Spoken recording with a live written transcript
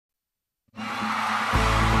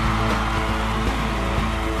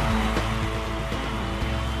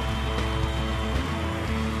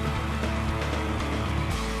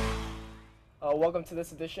Welcome to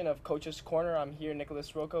this edition of Coach's Corner. I'm here,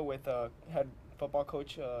 Nicholas Roca, with head football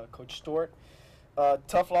coach, Coach Stuart.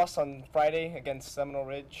 Tough loss on Friday against Seminole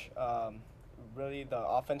Ridge. Really, the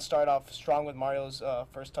offense started off strong with Mario's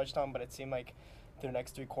first touchdown, but it seemed like through the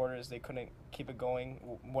next 3 quarters they couldn't keep it going.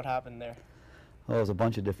 What happened there? Well, there's a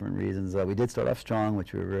bunch of different reasons. We did start off strong,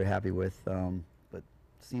 which we were very happy with, but it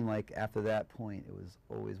seemed like after that point it was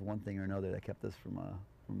always one thing or another that kept us from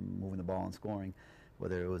moving the ball and scoring,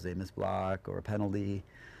 whether it was a missed block or a penalty.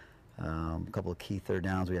 A couple of key third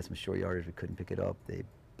downs, we had some short yardage, we couldn't pick it up. They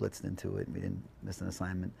blitzed into it and we didn't miss an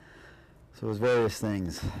assignment. So it was various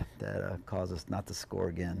things that caused us not to score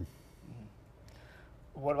again.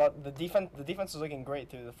 What about the defense? The defense was looking great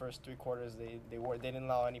through the first 3 quarters. They didn't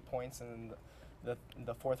allow any points, and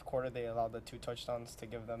the fourth quarter they allowed the 2 touchdowns to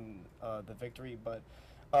give them the victory. But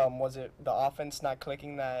was it the offense not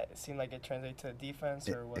clicking that it seemed like it translated to the defense,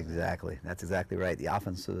 or was exactly? That's exactly right. The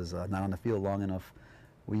offense was not on the field long enough.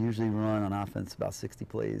 We usually run on offense about 60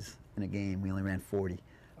 plays in a game. We only ran 40.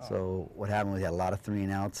 Oh. So what happened was we had a lot of 3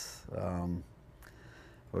 and outs,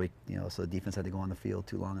 where so the defense had to go on the field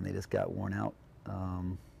too long, and they just got worn out.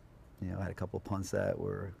 I had a couple of punts that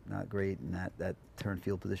were not great, and that turned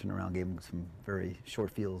field position around, gave them some very short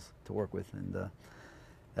fields to work with, and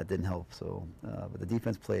that didn't help. So, but the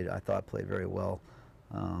defense I thought played very well.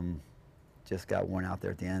 Just got worn out there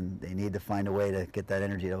at the end. They need to find a way to get that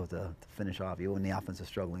energy to finish off. Even when the offense is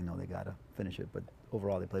struggling, they got to finish it. But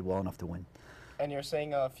overall, they played well enough to win. And you're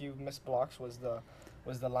saying a few missed blocks. Was the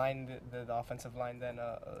line, the offensive line, then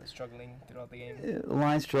struggling throughout the game? Yeah, the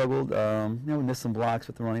line struggled. We missed some blocks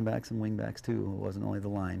with the running backs and wing backs too. It wasn't only the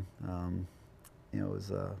line. It was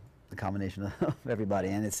the combination of everybody.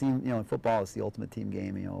 And it seemed, in football, it's the ultimate team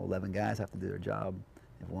game. 11 guys have to do their job.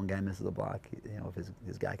 If one guy misses a block, if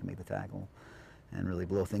his guy can make the tackle and really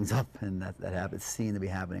blow things up, and that happens, seemed to be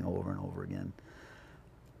happening over and over again.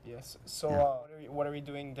 Yes. So what are we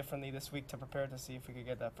doing differently this week to prepare to see if we could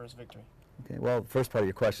get that first victory? Okay. Well, first part of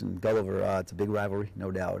your question, Gulliver, it's a big rivalry,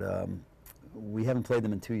 no doubt. We haven't played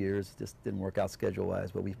them in 2 years. Just didn't work out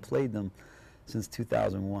schedule-wise. But we've played them since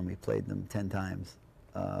 2001. We played them 10 times.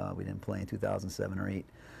 We didn't play in 2007 or 8.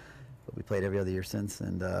 But we played every other year since,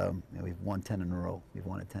 and we've won 10 in a row. We've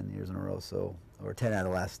won it 10 years in a row, or 10 out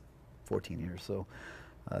of the last 14 years. So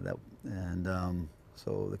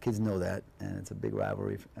so the kids know that, and it's a big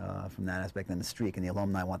rivalry from that aspect. And the streak, and the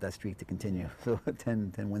alumni want that streak to continue. So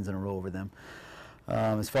 10 wins in a row over them.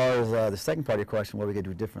 As far as the second part of your question, what are we going to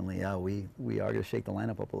do differently? We are going to shake the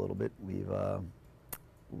lineup up a little bit. We've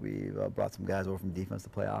brought some guys over from defense to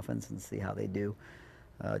play offense and see how they do.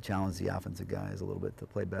 Challenge the offensive guys a little bit to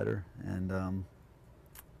play better, and I'm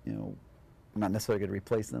not necessarily going to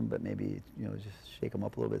replace them, but maybe just shake them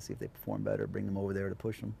up a little bit, see if they perform better, bring them over there to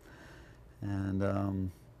push them.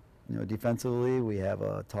 And defensively, we have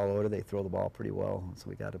a tall order. They throw the ball pretty well, so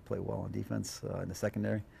we got to play well on defense in the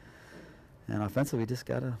secondary. And offensively, we just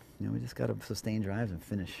gotta sustain drives and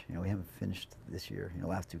finish. We haven't finished this year.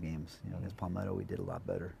 Last 2 games. Against Palmetto, we did a lot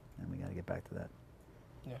better, and we got to get back to that.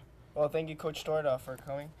 Yeah. Well, thank you, Coach Stuart, for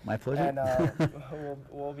coming. My pleasure. And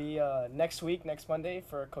we'll be next Monday,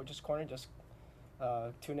 for Coach's Corner. Just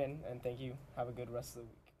tune in, and thank you. Have a good rest of the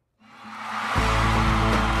week.